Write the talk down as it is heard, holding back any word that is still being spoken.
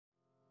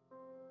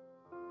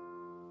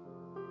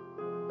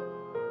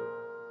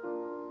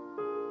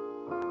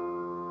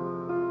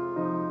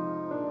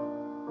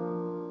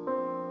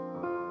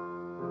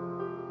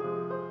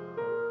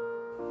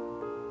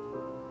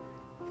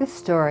This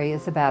story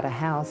is about a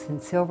house in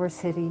Silver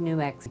City, New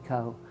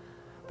Mexico,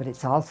 but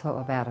it's also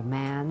about a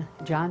man,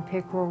 John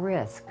Pickrell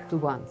Risk, who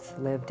once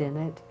lived in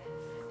it,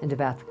 and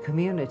about the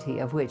community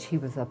of which he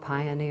was a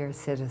pioneer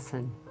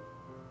citizen.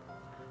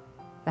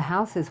 The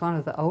house is one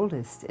of the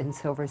oldest in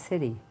Silver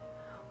City.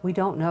 We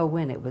don't know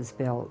when it was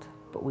built,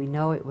 but we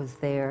know it was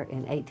there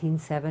in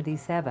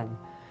 1877,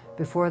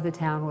 before the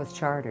town was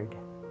chartered.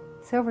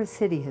 Silver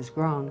City has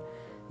grown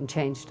and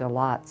changed a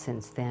lot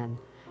since then,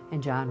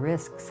 and John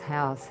Risk's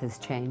house has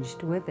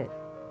changed with it.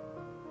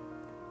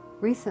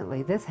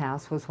 Recently, this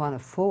house was one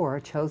of 4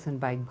 chosen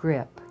by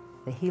GRIP,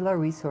 the Gila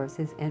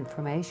Resources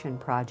Information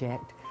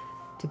Project,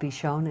 to be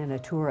shown in a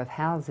tour of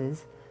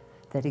houses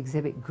that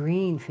exhibit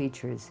green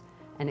features,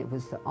 and it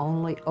was the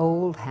only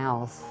old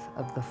house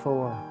of the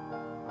 4.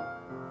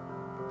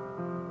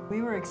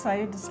 We were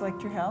excited to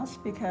select your house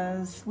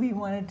because we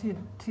wanted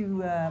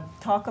to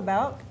talk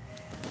about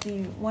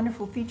the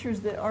wonderful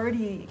features that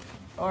already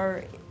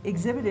are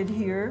exhibited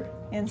here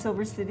in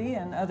Silver City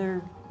and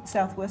other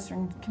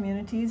southwestern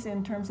communities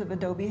in terms of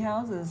adobe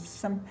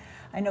houses.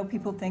 I know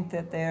people think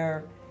that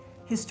they're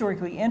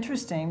historically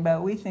interesting,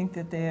 but we think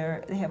that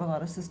they have a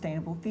lot of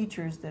sustainable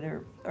features that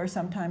are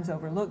sometimes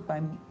overlooked by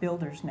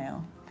builders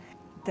now.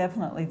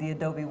 Definitely the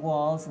adobe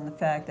walls and the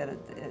fact that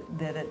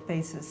it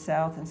faces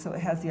south, and so it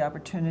has the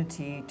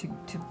opportunity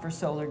for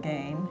solar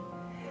gain.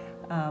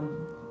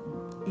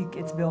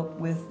 It's built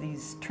with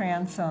these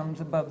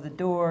transoms above the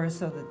doors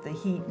so that the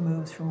heat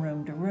moves from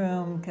room to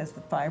room, because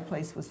the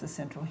fireplace was the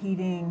central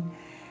heating,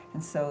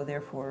 and so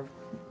therefore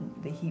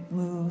the heat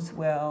moves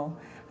well.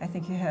 I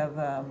think you have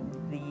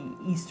the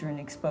eastern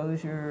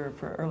exposure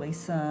for early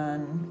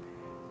sun.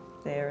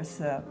 There's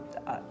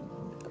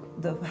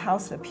the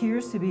house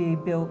appears to be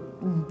built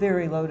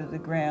very low to the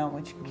ground,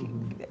 which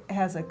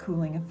has a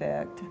cooling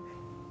effect.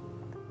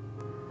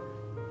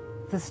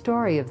 The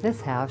story of this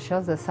house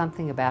shows us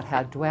something about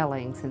how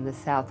dwellings in the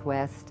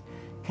Southwest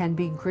can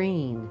be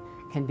green,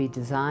 can be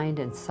designed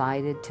and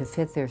sited to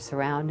fit their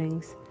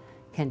surroundings,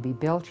 can be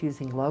built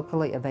using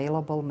locally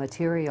available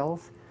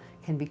materials,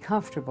 can be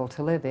comfortable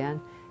to live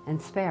in,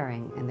 and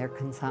sparing in their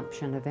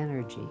consumption of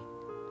energy.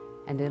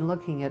 And in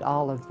looking at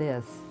all of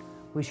this,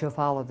 we shall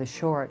follow the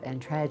short and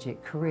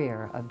tragic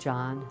career of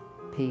John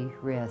P.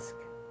 Risk.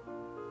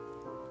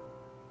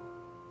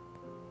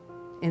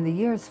 In the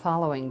years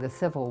following the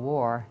Civil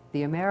War,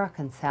 the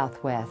American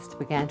Southwest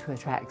began to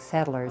attract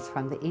settlers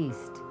from the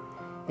East.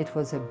 It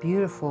was a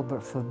beautiful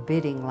but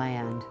forbidding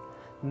land,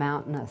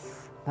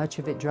 mountainous, much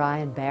of it dry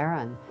and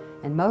barren,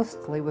 and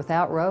mostly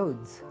without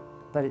roads.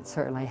 But it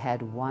certainly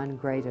had one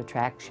great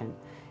attraction.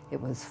 It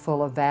was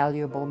full of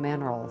valuable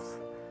minerals.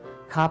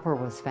 Copper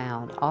was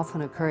found,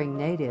 often occurring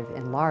native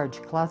in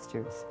large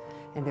clusters,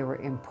 and there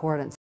were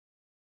important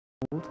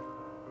gold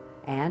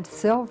and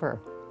silver.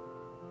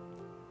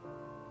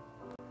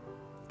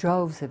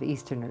 Droves of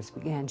Easterners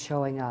began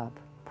showing up,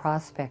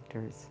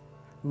 prospectors,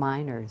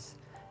 miners,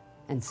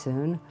 and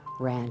soon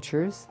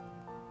ranchers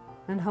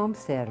and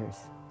homesteaders.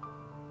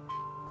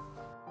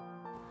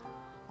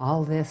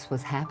 All this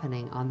was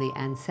happening on the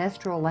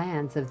ancestral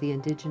lands of the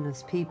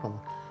indigenous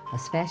people,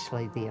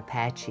 especially the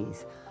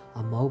Apaches,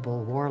 a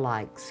mobile,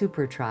 warlike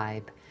super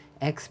tribe,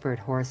 expert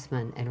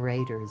horsemen and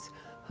raiders,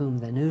 whom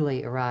the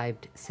newly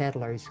arrived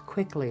settlers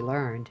quickly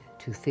learned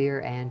to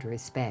fear and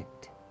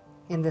respect.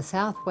 In the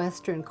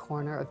southwestern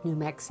corner of New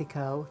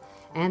Mexico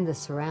and the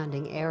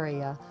surrounding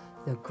area,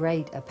 the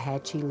great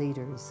Apache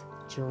leaders,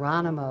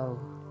 Geronimo,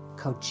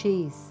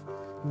 Cochise,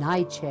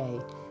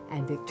 Naiche,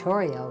 and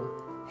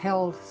Victorio,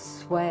 held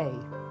sway.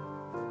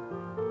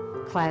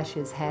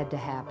 Clashes had to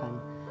happen.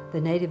 The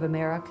Native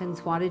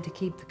Americans wanted to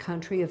keep the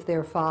country of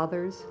their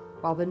fathers,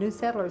 while the new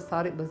settlers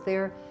thought it was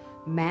their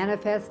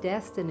manifest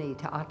destiny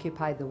to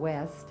occupy the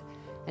West,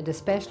 and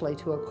especially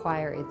to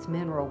acquire its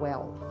mineral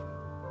wealth.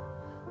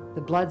 The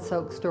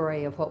blood-soaked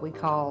story of what we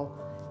call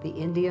the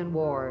Indian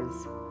Wars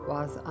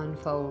was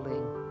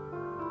unfolding.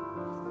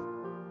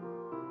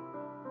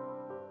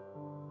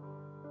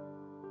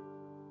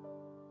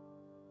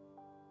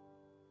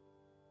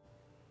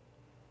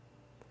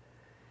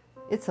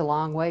 It's a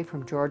long way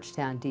from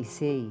Georgetown,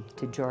 D.C.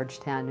 to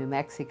Georgetown, New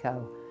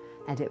Mexico,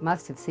 and it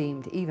must have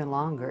seemed even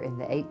longer in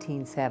the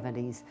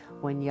 1870s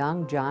when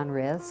young John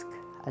Risk,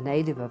 a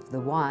native of the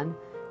one,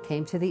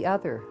 came to the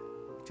other.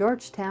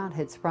 Georgetown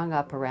had sprung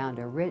up around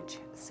a rich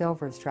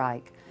silver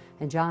strike,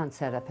 and John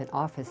set up an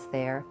office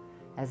there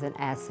as an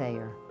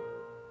assayer.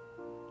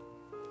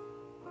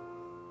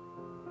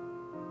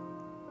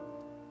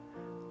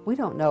 We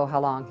don't know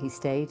how long he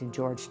stayed in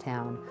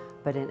Georgetown,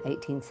 but in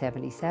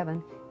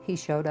 1877 he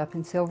showed up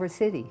in Silver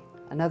City,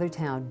 another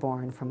town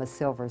born from a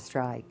silver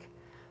strike.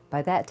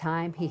 By that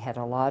time he had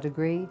a law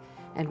degree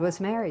and was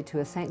married to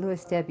a St.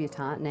 Louis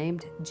debutante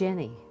named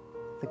Jenny.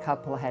 The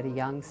couple had a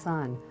young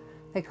son.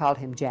 They called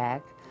him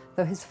Jack,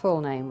 though his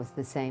full name was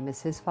the same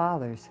as his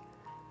father's.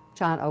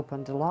 John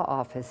opened a law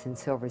office in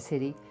Silver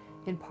City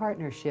in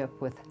partnership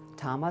with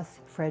Thomas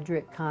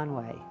Frederick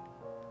Conway.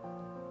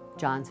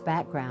 John's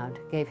background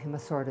gave him a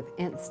sort of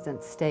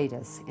instant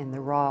status in the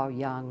raw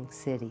young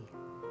city.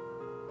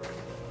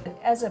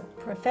 As a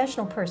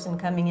professional person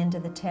coming into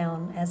the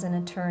town as an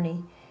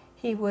attorney,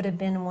 he would have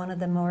been one of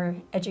the more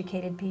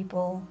educated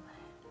people,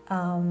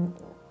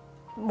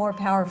 more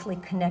powerfully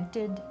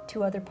connected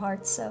to other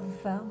parts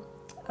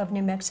of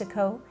New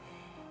Mexico,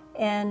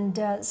 and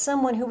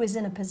someone who was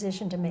in a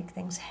position to make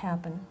things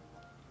happen.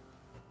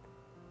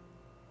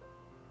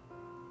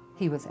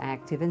 He was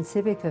active in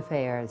civic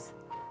affairs.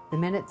 The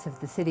minutes of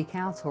the City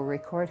Council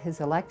record his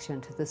election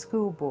to the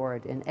school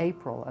board in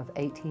April of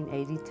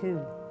 1882.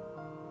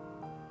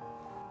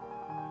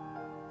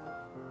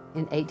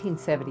 In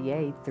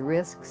 1878, the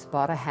Risks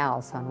bought a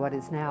house on what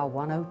is now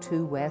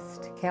 102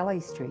 West Kelly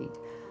Street,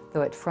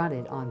 though it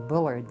fronted on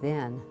Bullard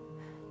then.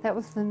 That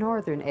was the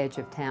northern edge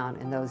of town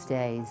in those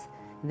days.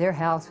 Their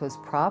house was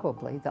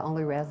probably the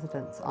only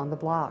residence on the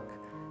block.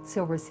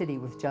 Silver City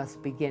was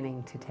just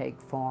beginning to take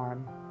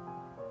form.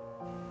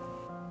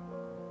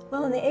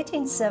 Well, in the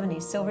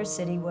 1870s, Silver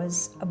City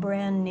was a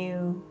brand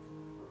new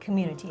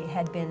community. It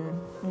had been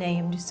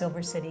named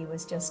Silver City,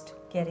 was just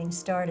getting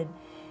started.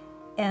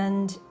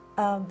 And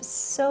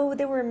so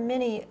there were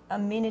many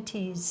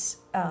amenities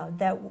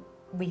that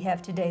we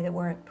have today that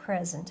weren't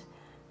present.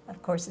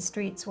 Of course, the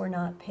streets were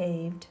not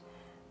paved,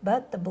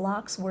 but the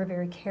blocks were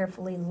very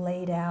carefully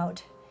laid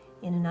out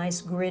in a nice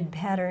grid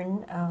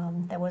pattern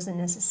that wasn't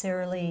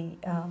necessarily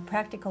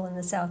practical in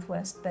the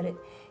Southwest, but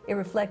it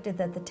reflected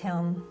that the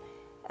town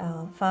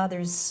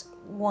fathers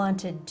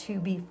wanted to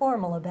be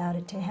formal about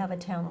it, to have a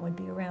town that would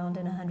be around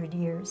in 100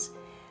 years.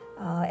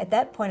 At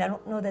that point, I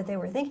don't know that they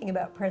were thinking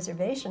about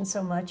preservation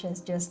so much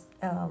as just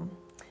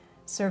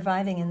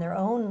surviving in their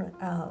own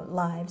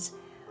lives,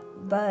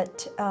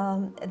 but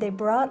they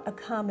brought a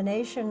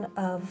combination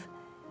of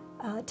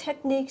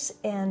techniques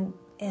and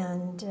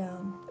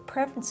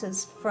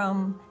preferences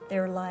from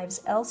their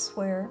lives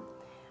elsewhere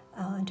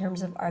in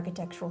terms of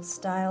architectural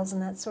styles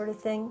and that sort of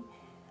thing,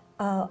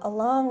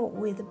 along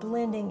with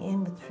blending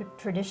in with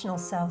traditional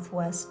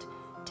Southwest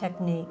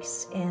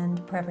techniques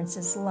and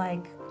preferences,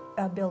 like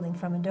building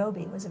from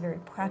adobe was a very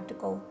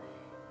practical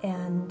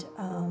and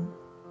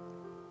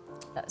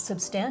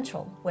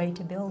substantial way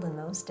to build in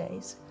those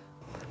days.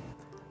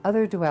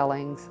 Other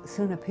dwellings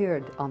soon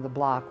appeared on the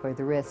block where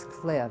the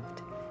Risks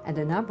lived, and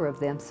a number of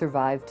them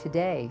survive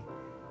today.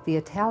 The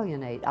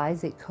Italianate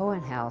Isaac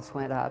Cohen House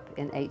went up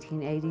in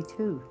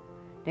 1882.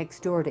 Next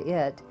door to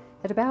it,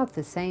 at about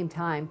the same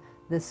time,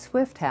 the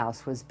Swift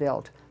House was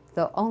built,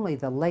 though only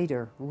the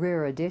later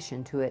rear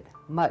addition to it,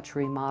 much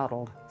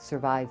remodeled,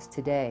 survives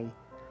today.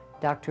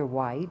 Dr.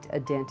 White, a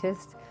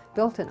dentist,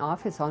 built an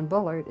office on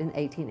Bullard in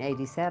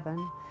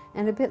 1887,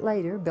 and a bit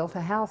later built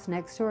a house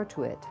next door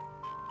to it.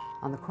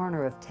 On the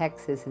corner of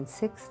Texas and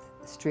 6th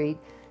Street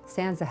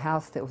stands a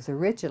house that was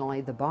originally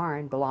the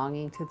barn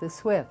belonging to the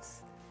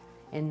Swifts.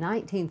 In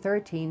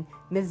 1913,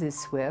 Mrs.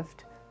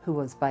 Swift, who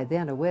was by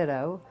then a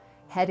widow,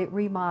 had it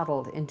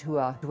remodeled into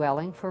a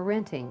dwelling for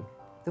renting.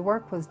 The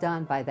work was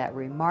done by that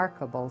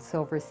remarkable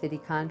Silver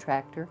City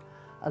contractor,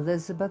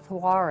 Elizabeth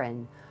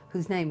Warren,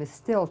 whose name is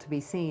still to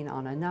be seen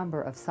on a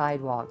number of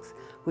sidewalks,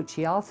 which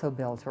she also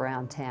built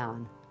around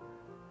town.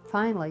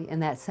 Finally, in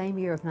that same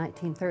year of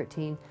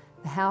 1913,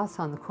 the house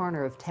on the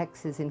corner of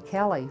Texas and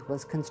Kelly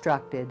was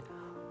constructed,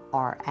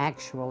 or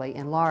actually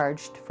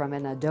enlarged from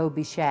an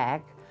adobe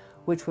shack,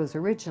 which was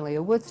originally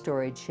a wood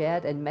storage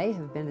shed and may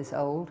have been as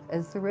old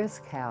as the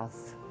Risk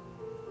House.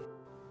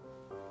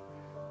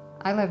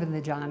 I live in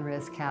the John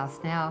Risk House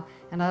now,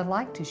 and I'd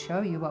like to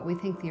show you what we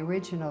think the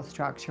original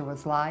structure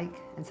was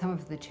like and some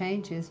of the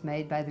changes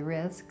made by the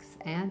Risks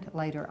and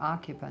later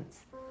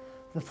occupants.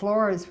 The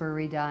floors were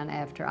redone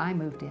after I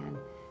moved in,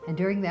 and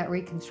during that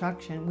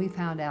reconstruction we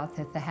found out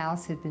that the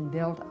house had been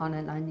built on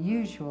an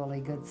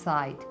unusually good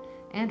site,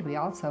 and we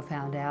also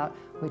found out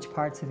which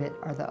parts of it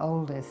are the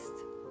oldest.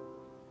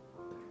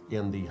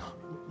 In the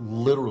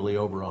literally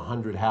over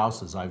 100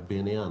 houses I've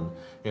been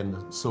in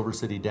the Silver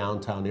City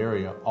downtown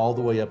area, all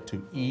the way up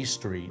to E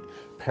Street,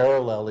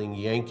 paralleling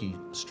Yankee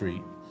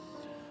Street,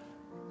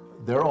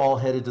 they're all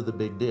headed to the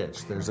big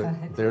ditch. There's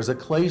a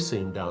clay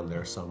seam down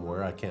there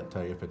somewhere. I can't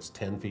tell you if it's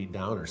 10 feet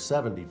down or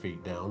 70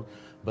 feet down,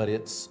 but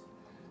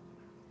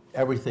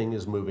everything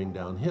is moving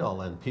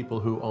downhill, and people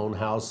who own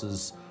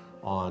houses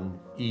on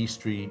E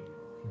Street,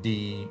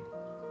 D,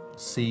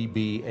 C,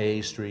 B,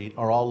 A Street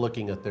are all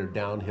looking at their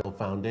downhill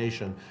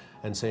foundation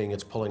and saying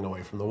it's pulling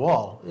away from the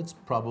wall. It's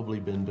probably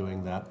been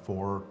doing that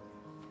for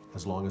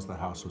as long as the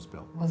house was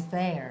built. Was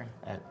there?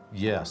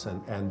 Yes,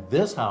 and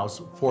this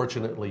house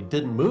fortunately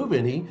didn't move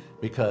any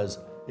because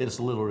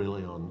it's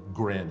literally on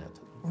granite.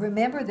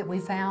 Remember that we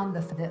found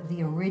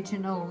the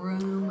original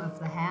room of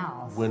the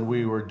house. When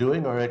we were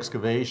doing our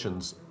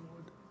excavations,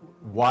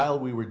 while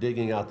we were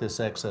digging out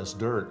this excess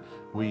dirt,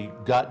 we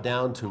got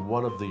down to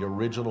one of the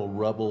original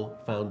rubble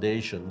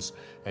foundations,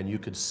 and you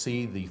could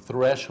see the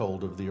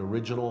threshold of the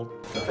original.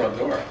 The front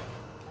door.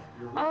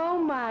 Oh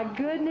my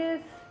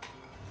goodness!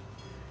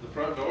 The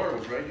front door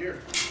was right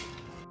here.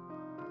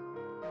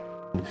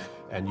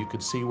 And you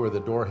could see where the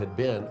door had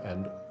been,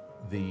 and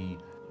the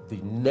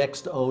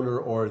next owner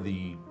or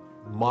the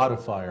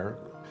modifier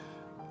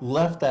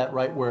left that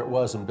right where it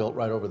was and built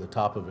right over the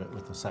top of it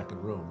with the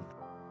second room.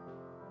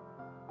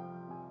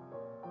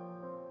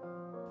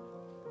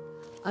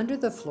 Under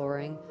the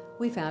flooring,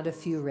 we found a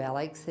few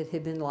relics that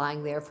had been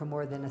lying there for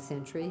more than a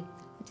century,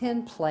 a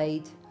tin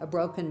plate, a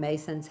broken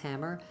mason's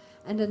hammer,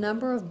 and a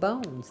number of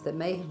bones that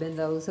may have been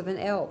those of an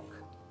elk.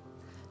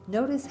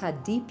 Notice how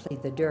deeply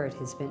the dirt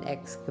has been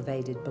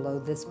excavated below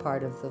this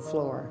part of the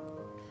floor.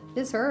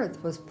 This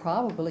earth was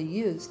probably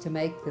used to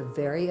make the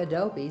very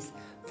adobes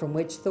from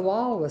which the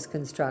wall was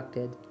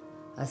constructed,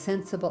 a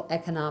sensible,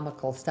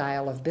 economical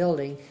style of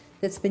building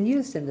that's been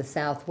used in the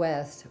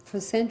Southwest for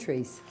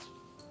centuries.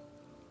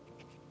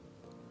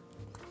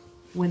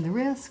 When the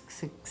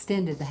Risks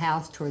extended the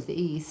house toward the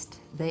east,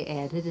 they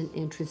added an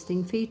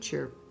interesting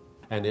feature.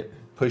 And it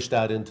pushed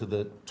out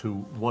into to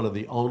one of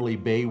the only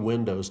bay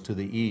windows to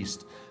the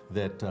east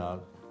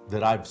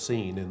that I've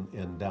seen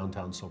in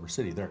downtown Silver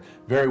City. There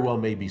very well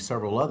may be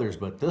several others,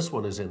 but this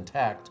one is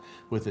intact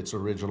with its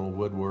original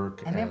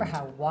woodwork. And remember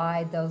how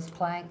wide those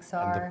planks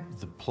are?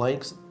 The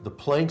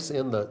planks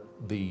in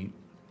the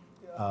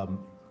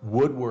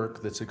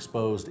woodwork that's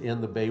exposed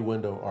in the bay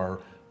window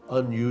are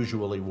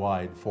unusually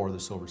wide for the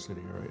Silver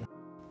City area.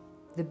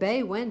 The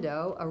bay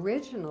window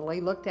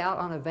originally looked out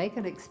on a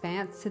vacant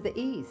expanse to the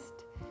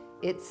east.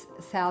 Its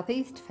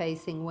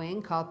southeast-facing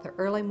wing caught the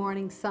early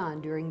morning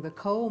sun during the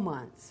cold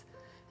months.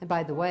 And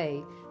by the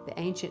way, the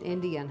ancient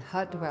Indian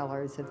hut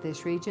dwellers of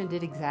this region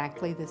did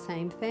exactly the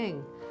same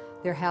thing.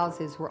 Their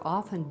houses were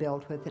often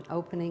built with an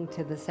opening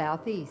to the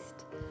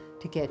southeast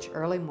to catch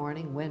early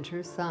morning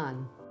winter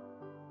sun.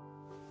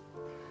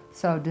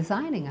 So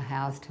designing a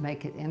house to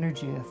make it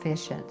energy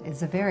efficient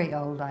is a very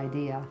old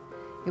idea.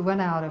 It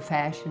went out of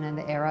fashion in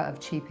the era of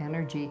cheap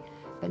energy,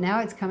 but now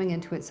it's coming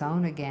into its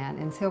own again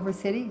in Silver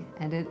City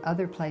and in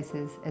other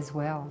places as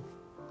well.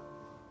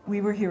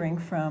 We were hearing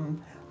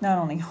from not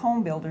only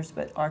home builders,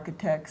 but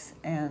architects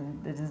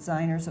and the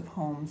designers of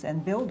homes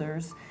and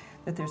builders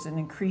that there's an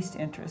increased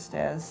interest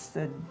as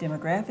the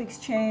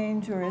demographics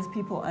change or as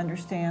people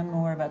understand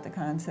more about the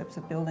concepts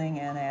of building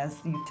and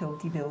as the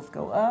utility bills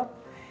go up.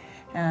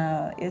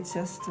 It's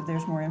just,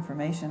 there's more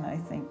information, I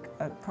think,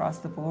 across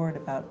the board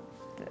about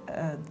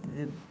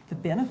the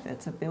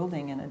benefits of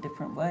building in a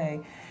different way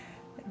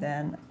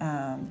than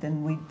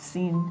we'd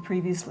seen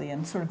previously,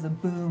 and sort of the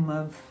boom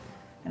of,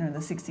 you know, the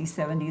 60s,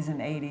 70s, and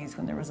 80s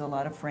when there was a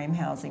lot of frame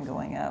housing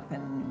going up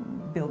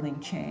and building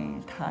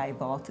changed, high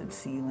vaulted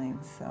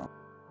ceilings. So.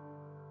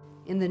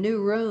 In the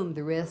new room,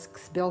 the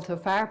Risks built a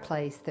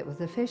fireplace that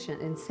was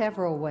efficient in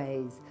several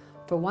ways.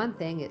 For one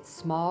thing, its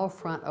small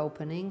front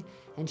opening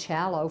and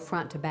shallow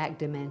front-to-back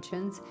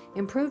dimensions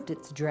improved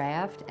its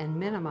draft and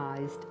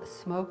minimized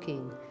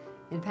smoking.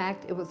 In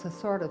fact, it was a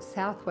sort of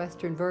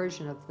southwestern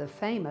version of the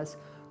famous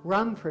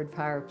Rumford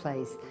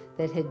fireplace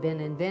that had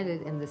been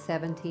invented in the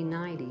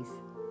 1790s.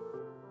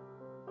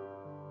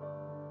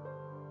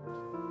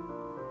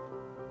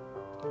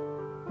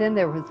 Then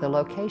there was the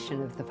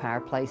location of the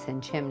fireplace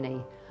and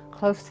chimney,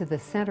 close to the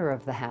center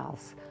of the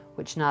house,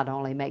 which not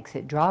only makes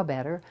it draw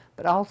better,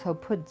 but also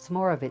puts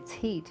more of its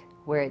heat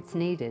where it's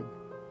needed.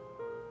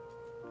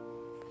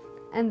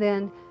 And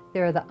then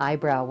there are the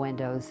eyebrow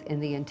windows in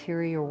the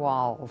interior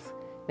walls,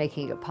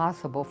 making it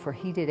possible for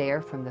heated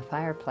air from the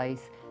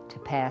fireplace to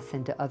pass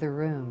into other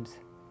rooms.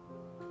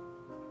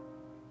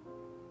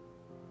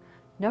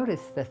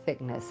 Notice the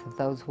thickness of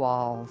those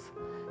walls.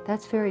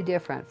 That's very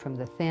different from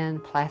the thin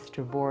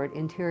plasterboard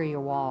interior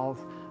walls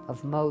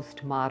of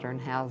most modern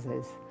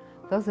houses.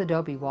 Those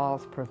adobe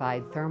walls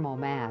provide thermal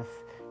mass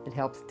that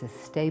helps to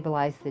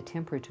stabilize the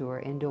temperature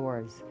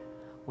indoors.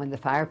 When the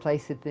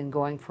fireplace has been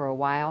going for a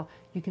while,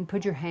 you can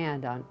put your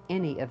hand on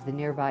any of the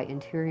nearby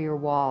interior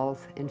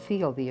walls and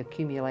feel the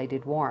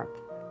accumulated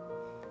warmth.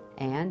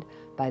 And,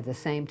 by the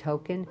same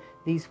token,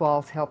 these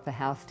walls help the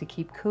house to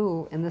keep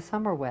cool in the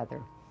summer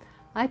weather.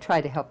 I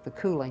try to help the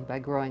cooling by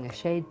growing a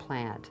shade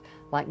plant,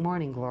 like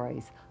morning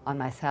glories, on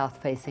my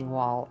south-facing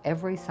wall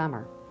every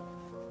summer.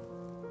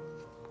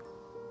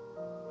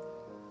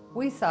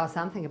 We saw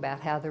something about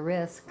how the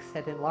Risks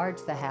had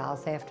enlarged the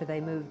house after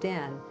they moved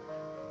in.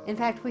 In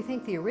fact, we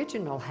think the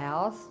original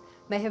house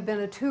may have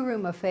been a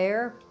two-room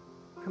affair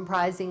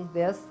comprising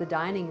this, the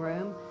dining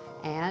room,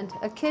 and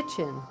a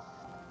kitchen.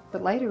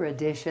 But later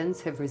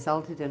additions have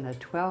resulted in a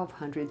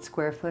 1,200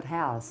 square foot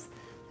house.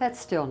 That's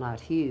still not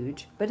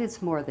huge, but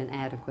it's more than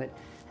adequate,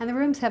 and the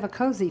rooms have a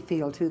cozy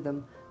feel to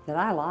them that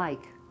I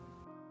like.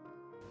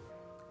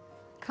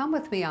 Come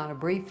with me on a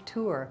brief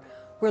tour.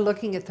 We're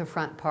looking at the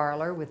front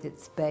parlor with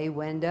its bay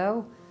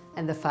window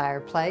and the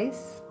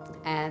fireplace,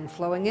 and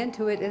flowing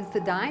into it is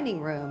the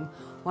dining room,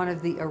 one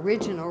of the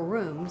original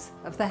rooms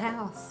of the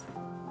house.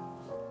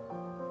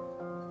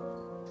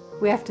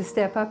 We have to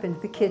step up into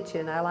the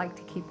kitchen. I like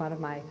to keep one of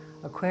my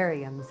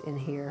aquariums in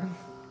here.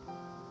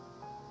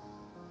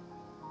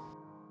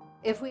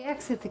 If we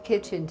exit the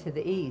kitchen to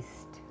the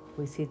east,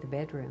 we see the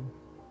bedroom.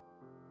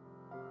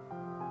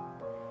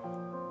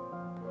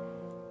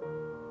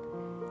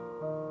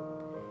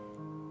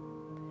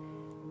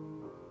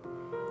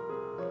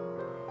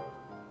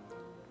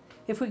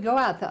 If we go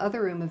out the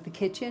other room of the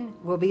kitchen,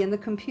 we'll be in the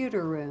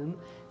computer room,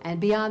 and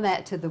beyond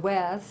that to the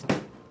west,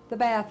 the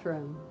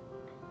bathroom.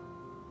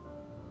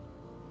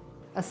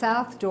 A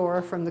south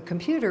door from the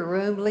computer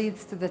room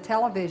leads to the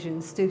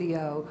television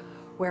studio,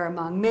 where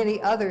among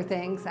many other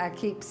things, I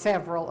keep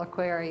several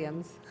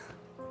aquariums.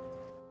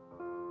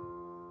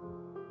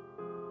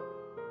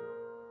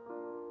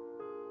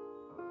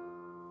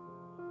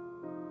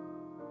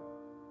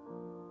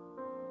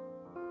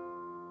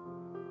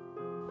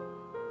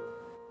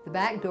 The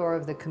back door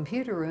of the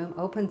computer room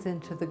opens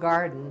into the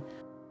garden.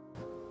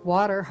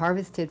 Water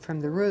harvested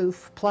from the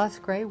roof, plus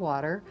gray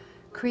water,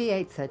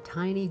 creates a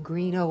tiny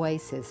green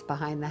oasis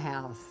behind the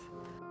house.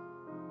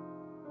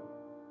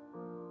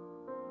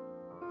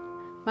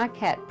 My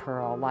cat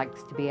Pearl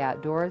likes to be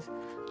outdoors,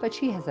 but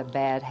she has a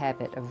bad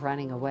habit of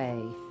running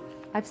away.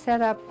 I've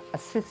set up a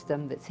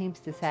system that seems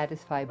to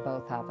satisfy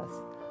both of us.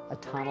 A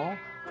tunnel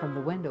from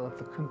the window of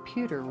the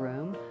computer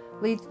room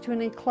leads to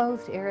an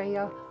enclosed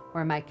area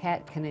where my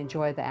cat can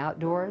enjoy the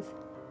outdoors,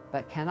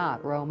 but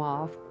cannot roam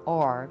off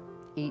or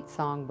eat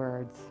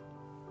songbirds.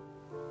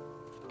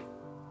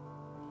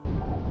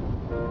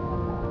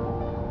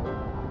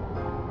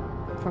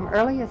 From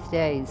earliest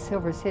days,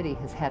 Silver City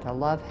has had a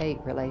love-hate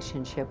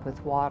relationship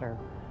with water.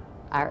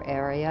 Our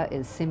area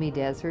is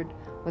semi-desert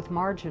with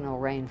marginal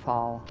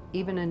rainfall,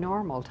 even in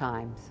normal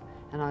times.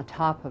 And on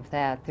top of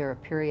that, there are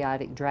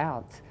periodic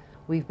droughts.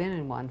 We've been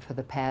in one for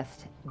the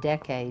past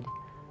decade.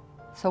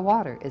 So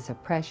water is a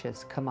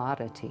precious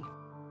commodity.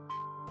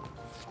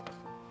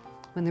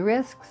 When the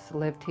Risks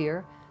lived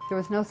here, there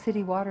was no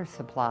city water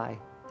supply.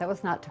 That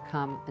was not to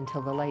come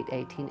until the late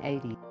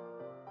 1880s.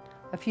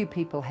 A few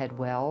people had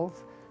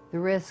wells. The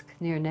Risk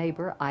near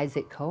neighbor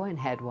Isaac Cohen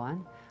had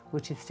one,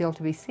 which is still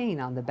to be seen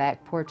on the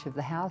back porch of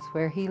the house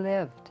where he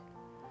lived.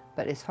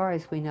 But as far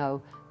as we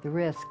know, the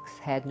Risks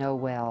had no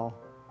well.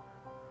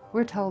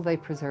 We're told they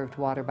preserved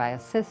water by a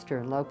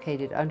cistern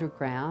located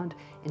underground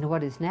in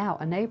what is now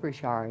a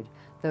neighbor's yard,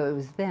 though it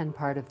was then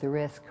part of the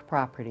Risk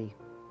property.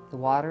 The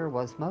water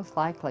was most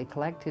likely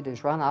collected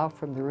as runoff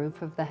from the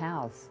roof of the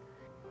house.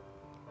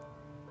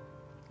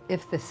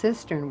 If the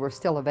cistern were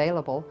still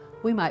available,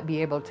 we might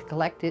be able to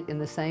collect it in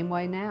the same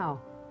way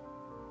now.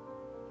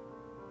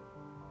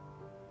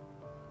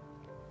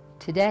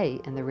 Today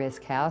in the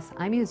Risk house,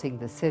 I'm using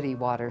the city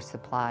water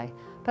supply,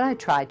 but I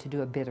tried to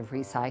do a bit of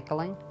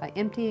recycling by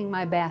emptying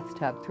my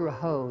bathtub through a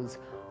hose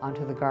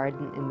onto the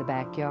garden in the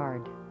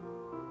backyard.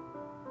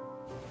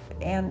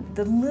 And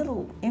the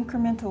little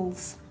incremental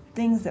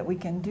things that we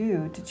can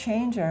do to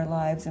change our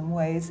lives in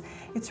ways,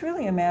 it's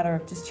really a matter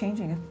of just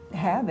changing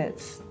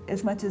habits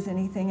as much as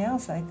anything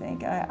else, I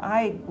think.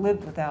 I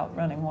lived without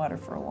running water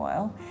for a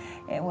while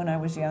when I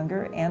was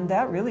younger, and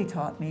that really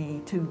taught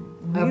me to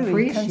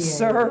really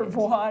conserve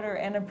water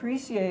and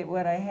appreciate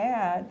what I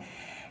had.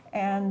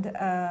 And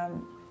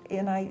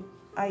I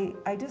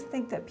just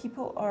think that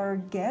people are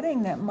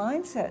getting that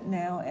mindset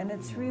now, and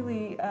it's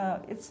really,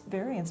 it's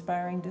very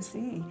inspiring to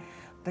see.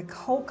 The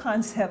whole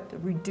concept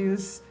of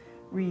reduce,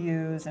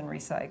 reuse, and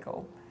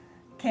recycle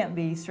can't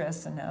be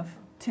stressed enough.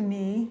 To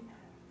me,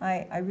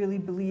 I really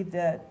believe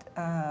that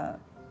I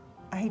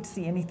hate to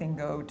see anything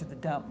go to the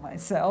dump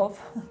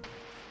myself.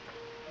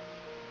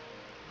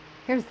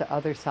 Here's the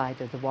other side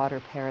of the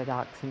water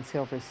paradox in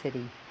Silver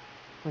City.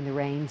 When the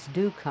rains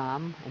do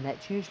come, and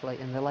that's usually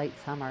in the late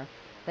summer,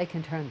 they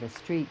can turn the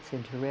streets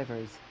into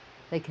rivers.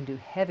 They can do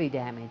heavy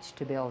damage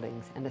to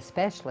buildings, and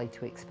especially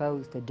to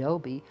exposed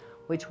adobe,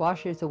 which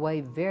washes away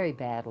very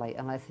badly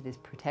unless it is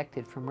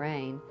protected from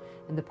rain.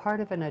 And the part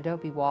of an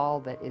adobe wall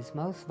that is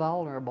most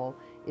vulnerable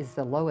is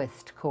the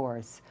lowest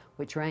course,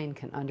 which rain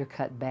can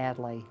undercut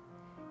badly.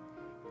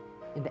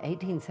 In the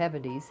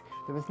 1870s,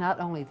 there was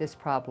not only this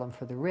problem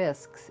for the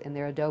Risks in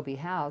their adobe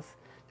house,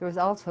 there was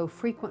also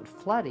frequent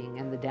flooding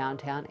in the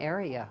downtown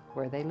area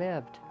where they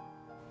lived.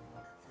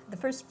 The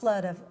first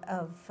flood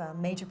of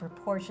major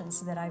proportions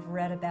that I've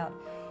read about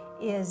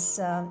is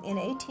in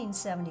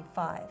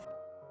 1875.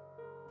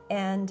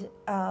 And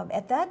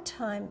at that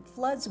time,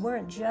 floods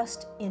weren't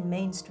just in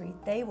Main Street,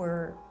 they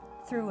were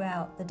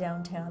throughout the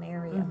downtown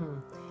area. Mm-hmm.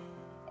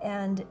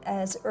 And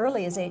as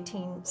early as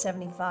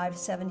 1875,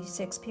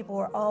 76, people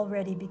were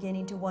already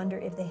beginning to wonder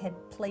if they had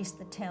placed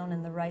the town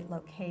in the right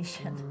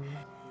location. Mm-hmm.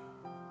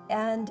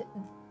 And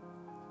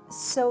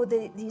so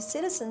the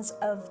citizens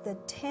of the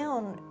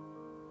town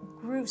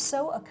grew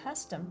so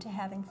accustomed to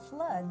having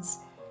floods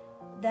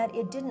that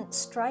it didn't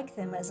strike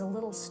them as a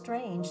little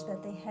strange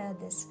that they had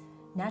this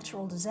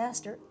natural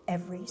disaster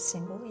every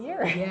single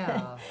year.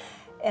 Yeah.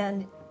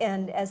 and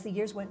as the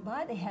years went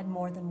by, they had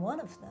more than one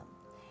of them.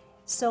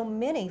 So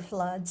many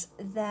floods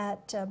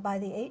that by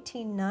the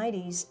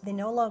 1890s, they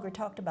no longer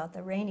talked about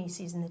the rainy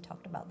season, they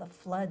talked about the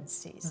flood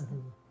season.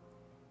 Mm-hmm.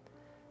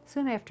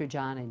 Soon after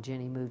John and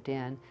Jenny moved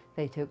in,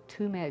 they took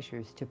 2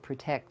 measures to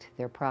protect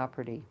their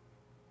property.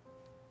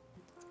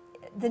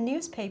 The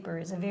newspaper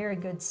is a very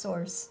good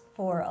source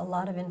for a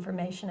lot of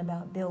information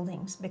about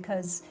buildings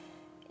because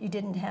you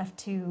didn't have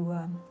to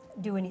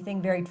do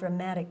anything very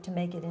dramatic to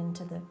make it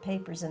into the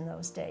papers in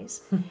those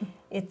days.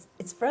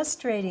 It's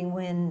frustrating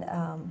when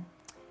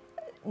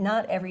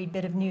not every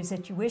bit of news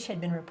that you wish had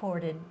been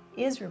reported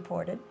is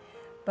reported,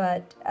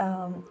 but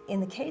in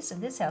the case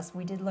of this house,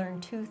 we did learn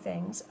two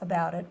things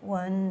about it.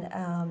 One,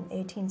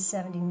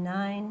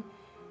 1879,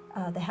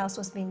 the house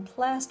was being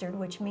plastered,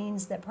 which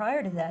means that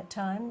prior to that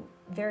time,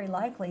 very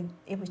likely,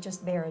 it was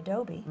just bare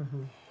adobe.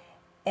 Mm-hmm.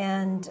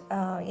 And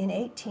in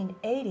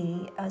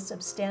 1880, a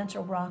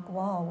substantial rock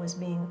wall was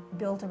being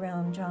built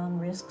around John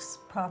Risk's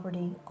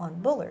property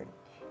on Bullard,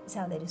 is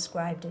how they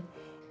described it.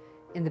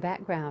 In the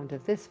background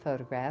of this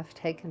photograph,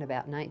 taken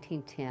about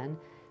 1910,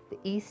 the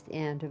east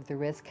end of the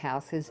Risk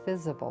house is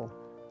visible.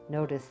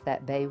 Notice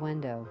that bay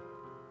window.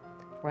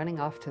 Running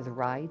off to the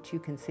right, you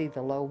can see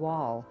the low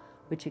wall,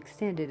 which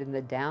extended in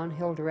the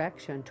downhill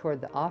direction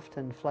toward the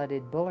often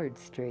flooded Bullard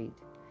Street.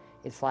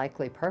 Its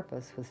likely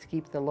purpose was to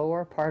keep the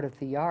lower part of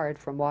the yard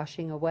from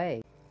washing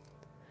away.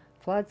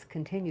 Floods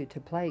continued to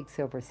plague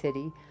Silver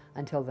City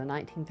until the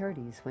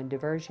 1930s, when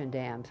diversion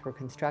dams were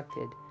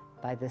constructed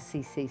by the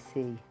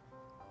CCC.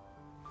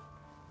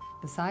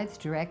 Besides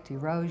direct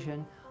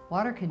erosion,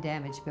 water can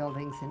damage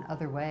buildings in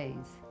other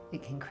ways.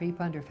 It can creep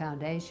under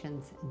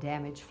foundations and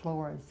damage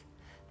floors.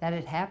 That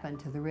had happened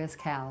to the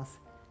Risk house,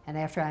 and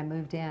after I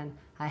moved in,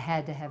 I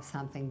had to have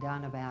something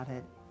done about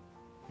it.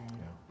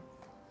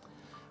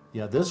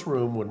 Yeah, this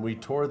room, when we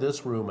tore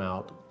this room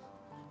out,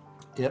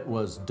 it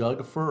was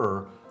Doug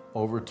fir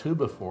over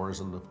 2x4s,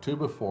 and the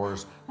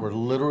 2x4s were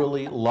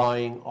literally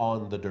lying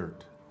on the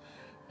dirt.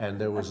 And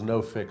there was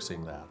no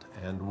fixing that.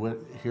 And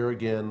here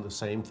again, the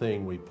same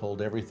thing. We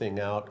pulled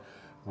everything out.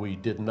 We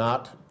did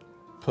not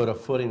put a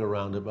footing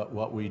around it, but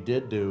what we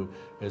did do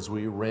is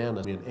we ran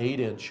an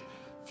 8-inch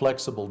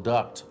flexible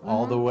duct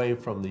all the way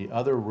from the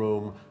other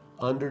room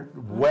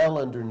well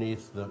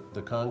underneath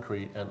the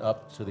concrete and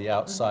up to the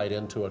outside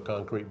into a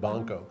concrete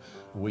banco.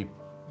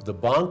 The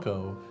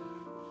banco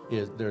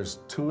there's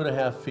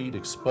 2.5 feet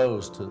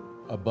exposed to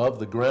above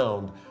the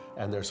ground,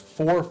 and there's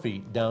 4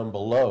 feet down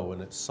below,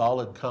 and it's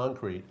solid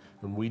concrete.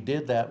 And we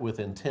did that with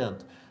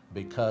intent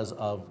because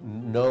of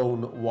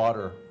known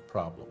water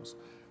problems.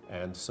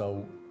 And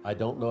so I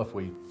don't know if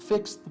we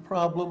fixed the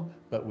problem,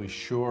 but we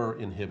sure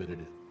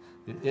inhibited it.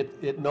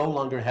 It no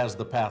longer has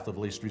the path of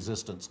least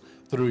resistance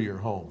through your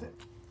home.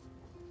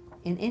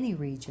 In any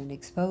region,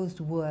 exposed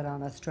wood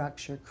on a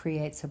structure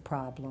creates a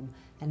problem,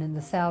 and in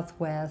the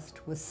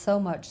Southwest, with so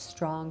much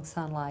strong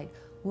sunlight,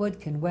 wood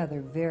can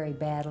weather very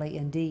badly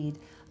indeed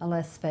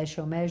unless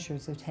special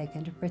measures are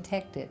taken to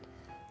protect it.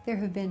 There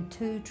have been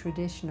two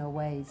traditional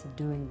ways of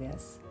doing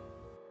this.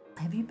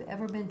 Have you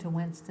ever been to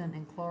Winston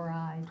and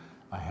Chloride?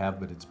 I have,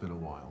 but it's been a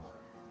while.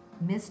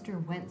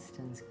 Mr.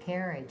 Winston's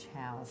carriage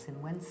house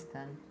in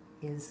Winston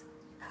is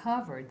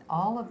covered,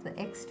 all of the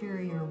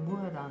exterior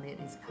wood on it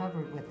is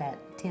covered with that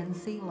tin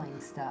ceiling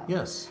stuff.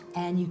 Yes.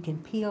 And you can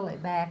peel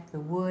it back. The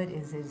wood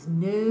is as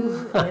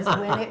new as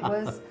when it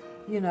was,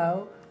 you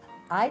know.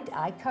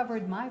 I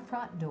covered my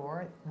front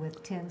door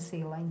with tin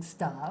ceiling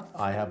stuff.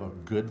 I have a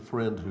good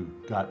friend who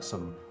got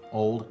some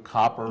old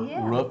copper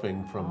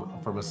roofing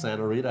from a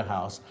Santa Rita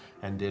house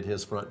and did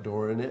his front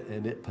door in it,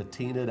 and it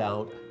patinaed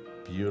out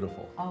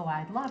beautiful. Oh,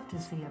 I'd love to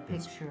see a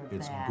picture of that.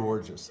 It's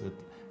gorgeous.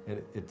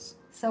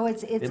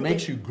 It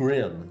makes you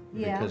grin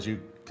because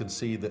you can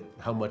see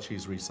how much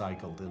he's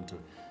recycled into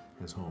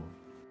his home.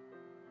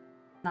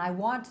 I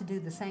want to do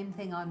the same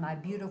thing on my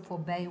beautiful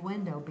bay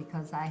window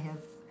because I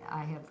have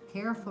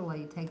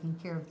carefully taken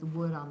care of the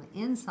wood on the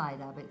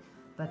inside of it,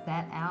 but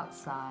that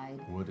outside.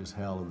 Wood is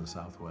hell in the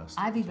Southwest.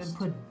 I've even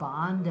put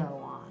Bondo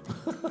on.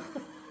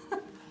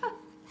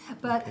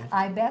 But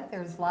I bet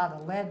there's a lot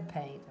of lead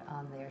paint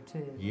on there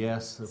too.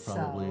 Yes, there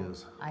probably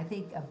is. I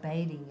think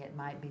abating it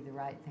might be the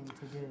right thing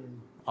to do.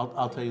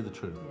 I'll tell you the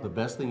truth. Yeah. The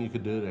best thing you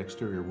could do to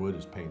exterior wood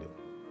is paint it.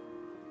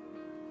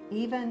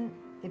 Even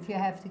if you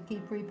have to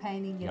keep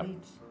repainting it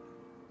each?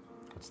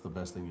 That's the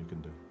best thing you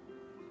can do.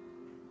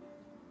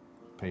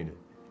 Paint it.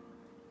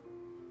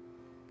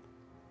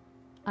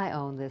 I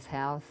own this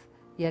house,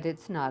 yet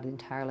it's not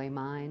entirely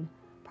mine.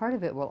 Part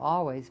of it will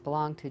always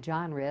belong to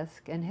John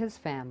Risk and his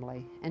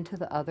family, and to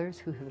the others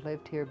who have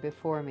lived here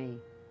before me.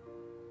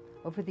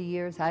 Over the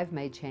years, I've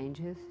made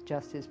changes,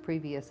 just as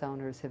previous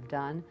owners have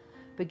done,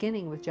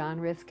 beginning with John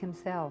Risk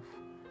himself.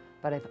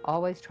 But I've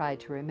always tried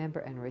to remember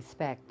and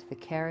respect the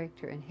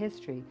character and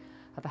history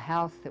of a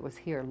house that was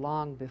here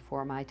long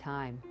before my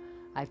time.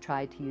 I've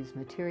tried to use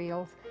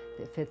materials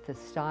that fit the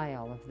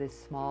style of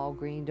this small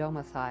green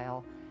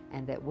domicile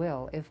and that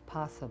will, if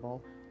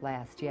possible,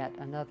 last yet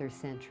another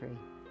century.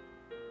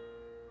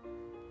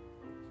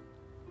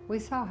 We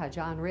saw how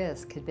John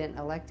Risk had been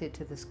elected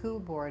to the school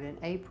board in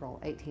April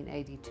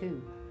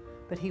 1882,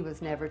 but he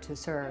was never to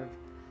serve.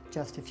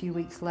 Just a few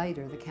weeks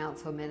later, the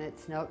council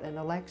minutes note an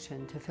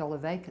election to fill a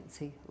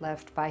vacancy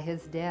left by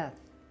his death.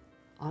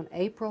 On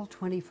April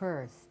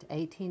 21st,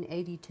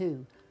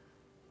 1882,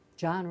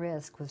 John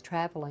Risk was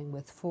traveling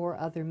with 4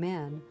 other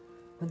men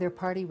when their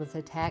party was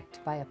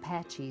attacked by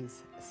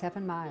Apaches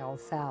 7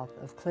 miles south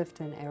of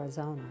Clifton,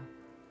 Arizona.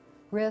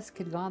 Risk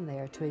had gone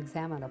there to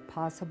examine a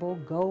possible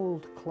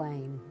gold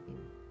claim.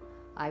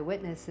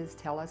 Eyewitnesses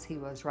tell us he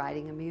was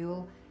riding a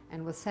mule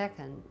and was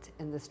second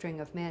in the string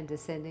of men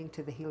descending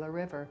to the Gila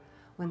River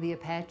when the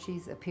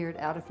Apaches appeared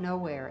out of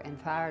nowhere and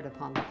fired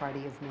upon the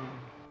party of men.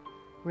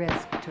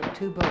 Risk took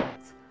 2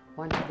 bullets,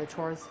 one to the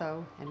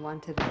torso and one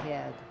to the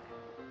head.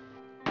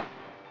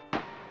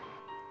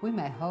 We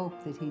may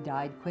hope that he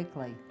died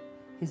quickly.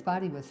 His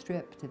body was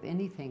stripped of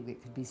anything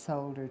that could be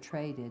sold or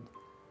traded.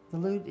 The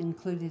loot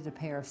included a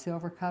pair of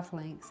silver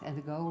cufflinks and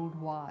a gold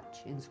watch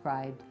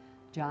inscribed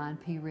John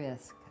P.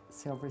 Risk,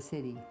 Silver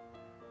City.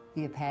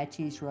 The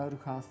Apaches rode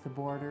across the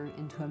border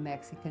into a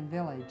Mexican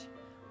village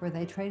where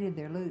they traded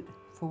their loot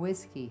for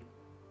whiskey.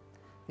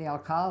 The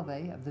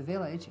alcalde of the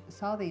village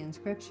saw the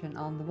inscription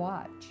on the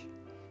watch.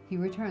 He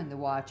returned the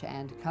watch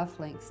and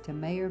cufflinks to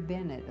Mayor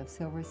Bennett of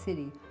Silver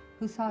City,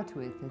 who saw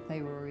to it that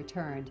they were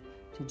returned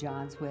to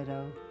John's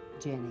widow,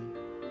 Jenny.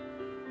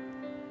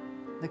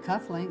 The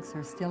cufflinks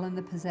are still in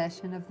the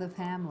possession of the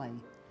family.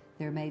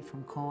 They're made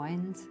from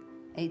coins,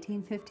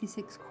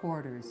 1856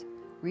 quarters,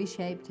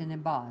 reshaped and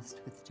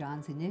embossed with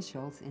John's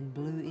initials in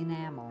blue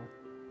enamel.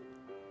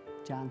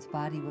 John's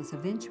body was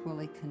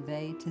eventually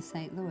conveyed to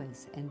St.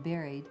 Louis and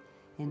buried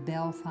in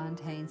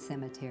Bellefontaine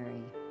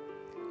Cemetery.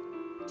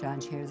 John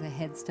shares a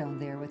headstone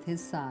there with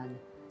his son,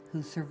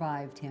 who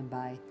survived him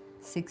by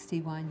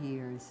 61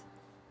 years.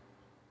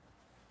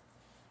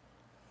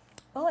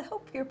 Well, I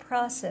hope your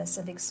process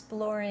of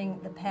exploring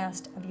the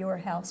past of your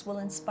house will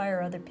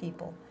inspire other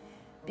people,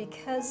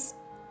 because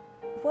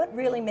what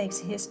really makes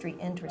history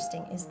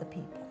interesting is the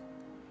people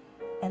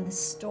and the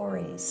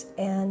stories.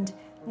 And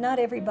not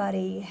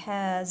everybody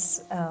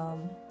has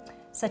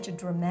such a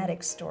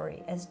dramatic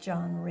story as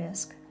John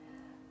Risk,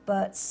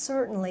 but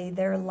certainly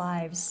their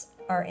lives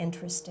are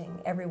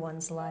interesting.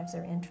 Everyone's lives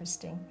are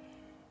interesting.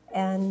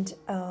 And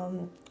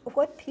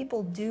what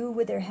people do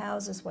with their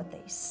houses, what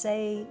they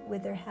say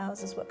with their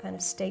houses, what kind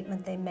of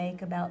statement they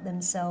make about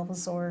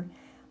themselves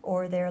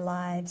or their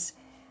lives,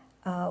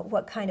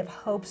 what kind of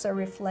hopes are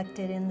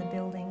reflected in the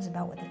buildings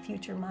about what the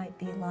future might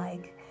be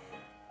like.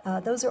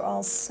 Those are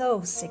all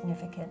so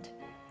significant.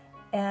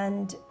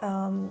 And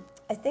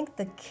I think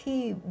the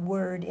key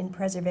word in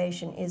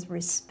preservation is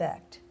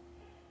respect.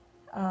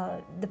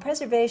 The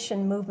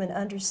preservation movement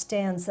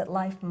understands that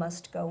life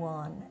must go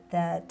on,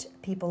 that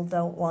people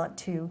don't want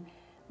to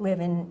live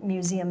in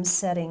museum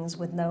settings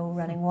with no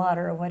running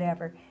water or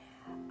whatever,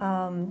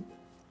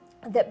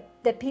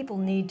 that people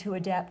need to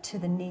adapt to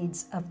the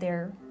needs of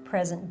their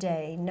present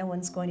day. No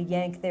one's going to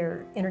yank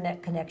their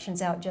internet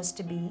connections out just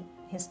to be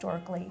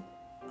historically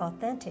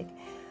authentic.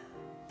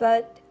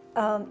 But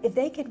if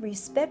they could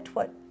respect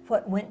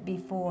what went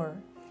before,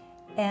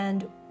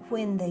 and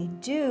when they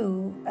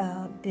do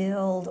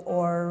build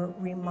or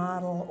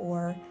remodel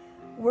or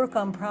work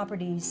on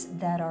properties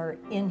that are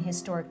in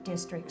historic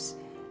districts,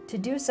 to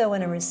do so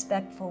in a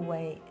respectful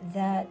way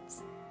that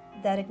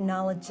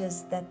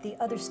acknowledges that the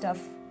other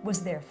stuff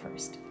was there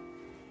first,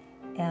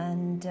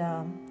 and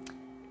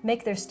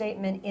make their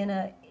statement in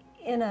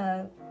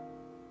a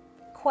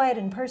quiet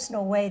and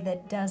personal way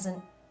that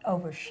doesn't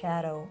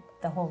overshadow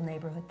the whole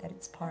neighborhood that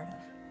it's part of.